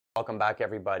Welcome back,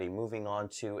 everybody. Moving on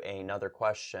to another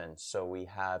question. So we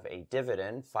have a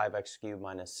dividend, 5x cubed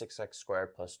minus 6x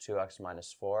squared plus 2x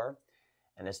minus 4,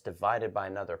 and it's divided by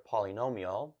another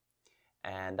polynomial,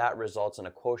 and that results in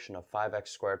a quotient of 5x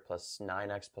squared plus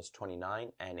 9x plus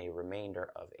 29 and a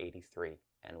remainder of 83,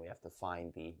 and we have to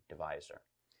find the divisor.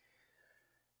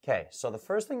 Okay, so the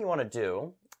first thing you want to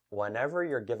do whenever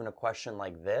you're given a question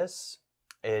like this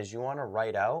is you want to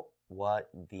write out what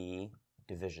the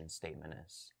division statement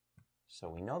is. So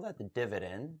we know that the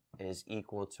dividend is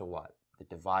equal to what? The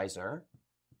divisor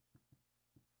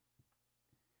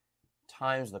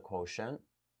times the quotient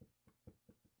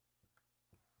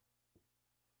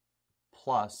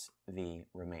plus the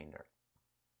remainder.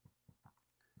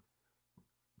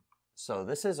 So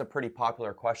this is a pretty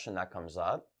popular question that comes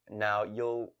up. Now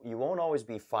you won't always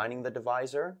be finding the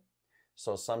divisor.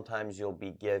 So sometimes you'll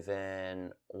be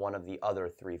given one of the other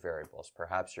three variables.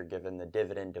 Perhaps you're given the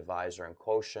dividend, divisor, and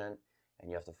quotient, and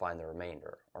you have to find the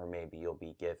remainder. Or maybe you'll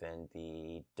be given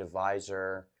the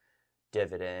divisor,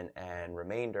 dividend, and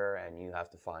remainder, and you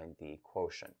have to find the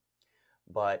quotient.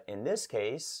 But in this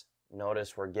case,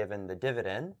 notice we're given the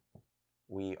dividend,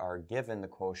 we are given the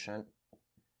quotient,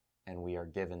 and we are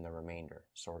given the remainder.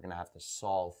 So we're going to have to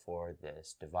solve for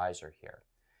this divisor here.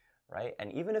 Right?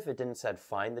 And even if it didn't say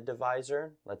find the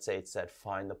divisor, let's say it said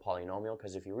find the polynomial,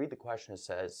 because if you read the question, it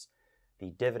says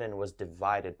the dividend was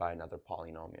divided by another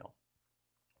polynomial.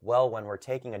 Well, when we're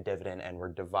taking a dividend and we're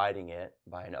dividing it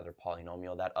by another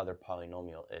polynomial, that other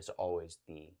polynomial is always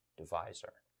the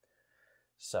divisor.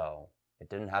 So it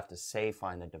didn't have to say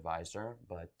find the divisor,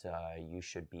 but you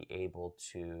should be able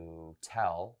to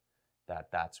tell that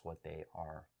that's what they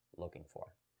are looking for.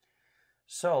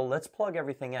 So let's plug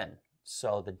everything in.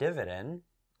 So the dividend,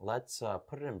 let's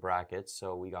put it in brackets.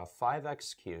 So we got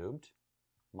 5x cubed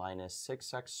minus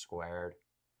 6x squared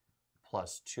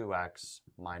plus 2x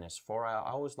minus 4.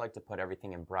 I always like to put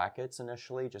everything in brackets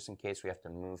initially, just in case we have to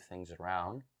move things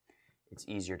around. It's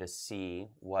easier to see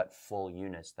what full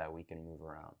units that we can move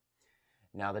around.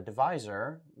 Now the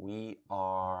divisor, we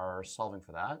are solving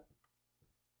for that.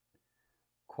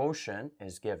 Quotient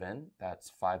is given,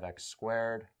 that's 5x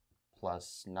squared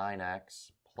plus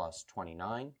 9x plus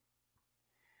 29,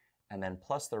 and then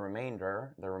plus the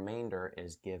remainder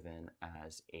is given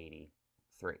as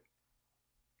 83.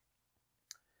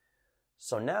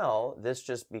 So now this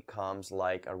just becomes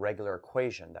like a regular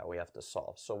equation that we have to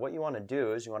solve. So what you want to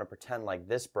do is you want to pretend like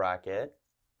this bracket,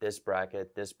 this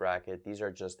bracket, this bracket, these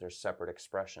are just their separate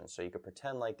expressions. So you could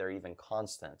pretend like they're even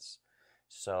constants.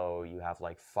 So you have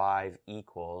like 5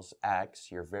 equals x,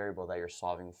 your variable that you're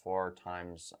solving for,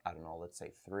 times, I don't know, let's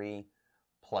say 3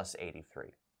 plus 83.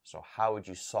 So how would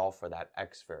you solve for that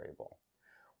x variable?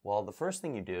 Well, the first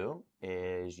thing you do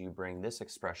is you bring this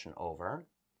expression over.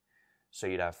 So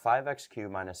you'd have 5x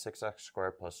cubed minus 6x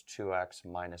squared plus 2x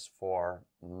minus 4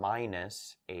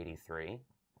 minus 83,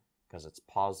 because it's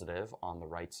positive on the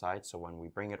right side. So when we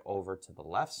bring it over to the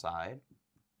left side,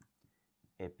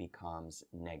 it becomes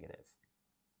negative.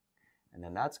 And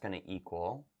then that's going to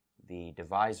equal the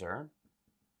divisor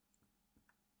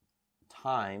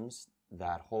times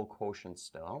that whole quotient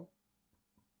still.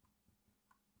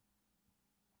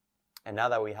 And now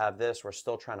that we have this, we're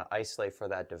still trying to isolate for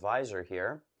that divisor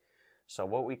here. So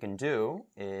what we can do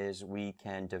is we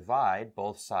can divide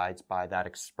both sides by that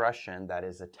expression that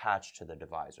is attached to the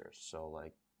divisor. So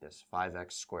like this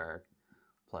 5x squared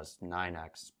plus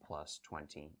 9x plus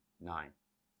 29.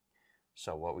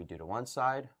 So what we do to one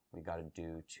side, we got to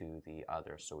do to the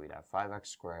other. So we'd have 5x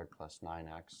squared plus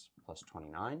 9x plus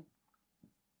 29.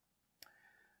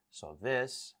 So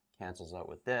this cancels out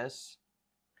with this,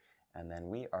 and then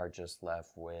we are just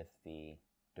left with the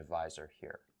divisor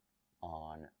here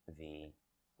on the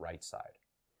right side.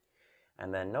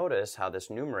 And then notice how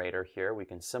this numerator here, we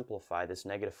can simplify this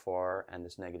negative 4 and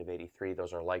this negative 83.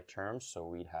 Those are like terms, so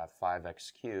we'd have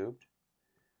 5x cubed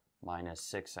minus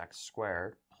 6x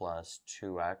squared plus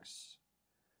 2x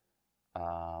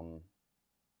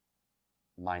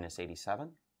minus 87.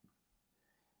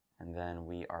 And then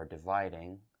we are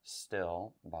dividing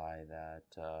still by that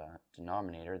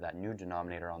denominator, that new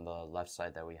denominator on the left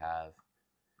side that we have,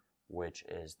 which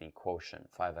is the quotient,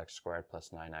 5x squared plus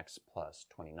 9x plus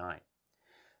 29.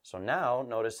 So now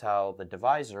notice how the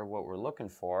divisor, what we're looking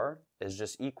for, is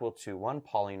just equal to one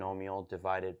polynomial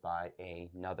divided by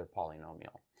another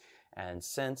polynomial. And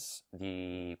since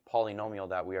the polynomial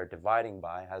that we are dividing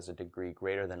by has a degree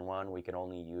greater than 1, we can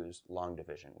only use long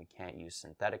division. We can't use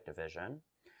synthetic division.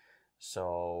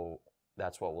 So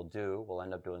that's what we'll do. We'll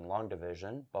end up doing long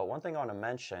division. But one thing I want to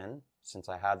mention, since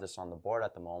I have this on the board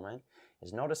at the moment,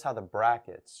 is notice how the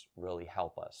brackets really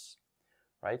help us,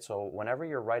 right? So whenever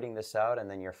you're writing this out and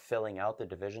then you're filling out the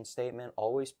division statement,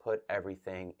 always put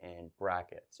everything in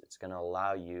brackets. It's going to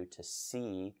allow you to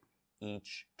see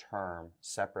each term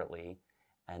separately,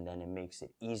 and then it makes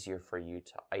it easier for you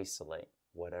to isolate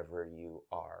whatever you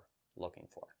are looking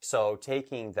for. So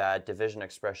taking that division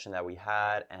expression that we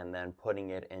had and then putting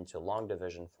it into long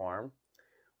division form,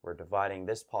 we're dividing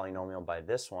this polynomial by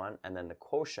this one, and then the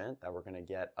quotient that we're going to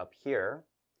get up here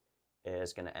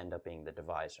is going to end up being the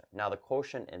divisor. Now the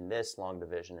quotient in this long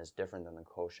division is different than the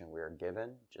quotient we were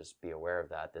given. Just be aware of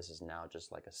that. This is now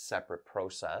just like a separate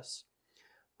process.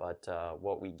 But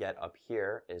what we get up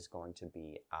here is going to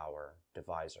be our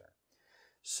divisor.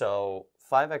 So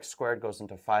 5x squared goes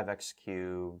into 5x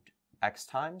cubed x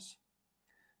times.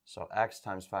 So x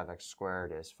times 5x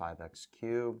squared is 5x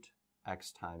cubed.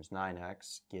 X times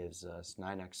 9x gives us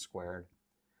 9x squared.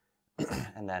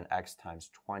 And then x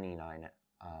times 29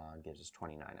 gives us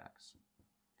 29x.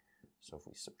 So if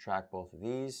we subtract both of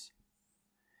these,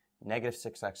 negative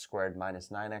 6x squared minus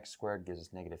 9x squared gives us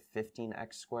negative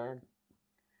 15x squared.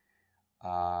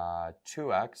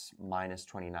 2x minus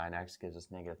 29x gives us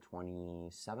negative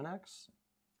 27x.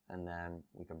 And then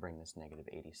we can bring this negative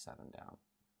 87 down.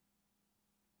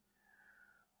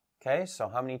 Okay, so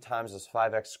how many times does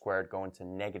 5x squared go into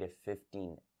negative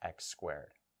 15x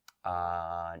squared?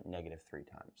 Negative 3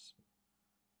 times.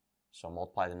 So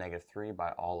multiply the negative 3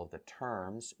 by all of the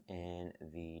terms in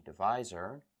the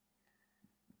divisor.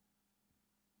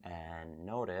 And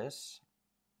notice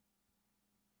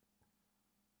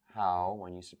how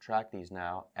when you subtract these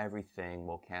now, everything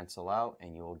will cancel out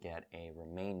and you will get a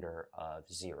remainder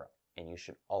of 0. And you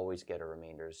should always get a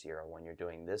remainder of 0 when you're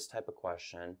doing this type of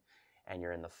question and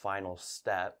you're in the final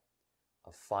step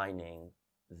of finding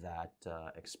that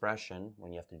expression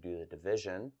when you have to do the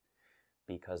division,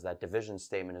 because that division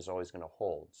statement is always going to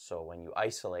hold. So when you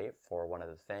isolate for one of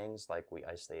the things, like we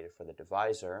isolated for the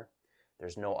divisor,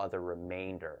 there's no other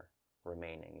remainder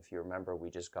remaining. If you remember, we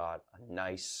just got a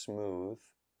nice smooth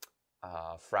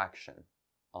fraction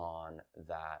on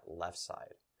that left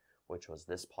side, which was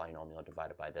this polynomial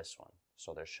divided by this one.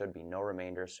 So there should be no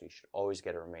remainder, so you should always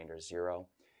get a remainder 0.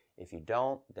 If you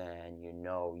don't, then you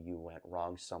know you went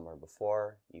wrong somewhere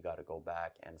before. You got to go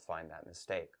back and find that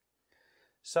mistake.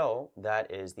 So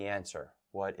that is the answer.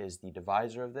 What is the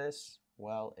divisor of this?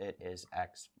 Well, it is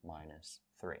x minus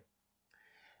 3.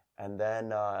 And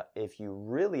then if you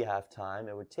really have time,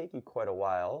 it would take you quite a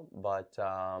while, but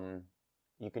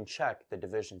you can check the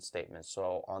division statement.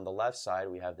 So on the left side,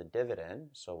 we have the dividend.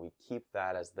 So we keep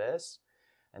that as this.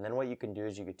 And then what you can do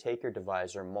is you could take your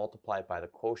divisor, multiply it by the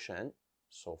quotient.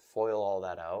 So FOIL all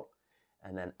that out,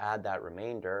 and then add that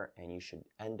remainder, and you should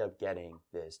end up getting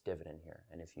this dividend here.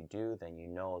 And if you do, then you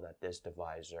know that this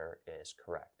divisor is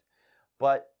correct.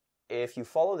 But if you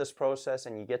follow this process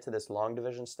and you get to this long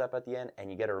division step at the end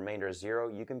and you get a remainder of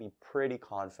 0, you can be pretty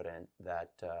confident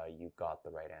that you got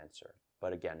the right answer.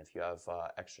 But again, if you have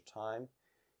extra time,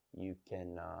 you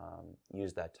can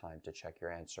use that time to check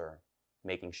your answer,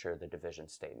 making sure the division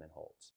statement holds.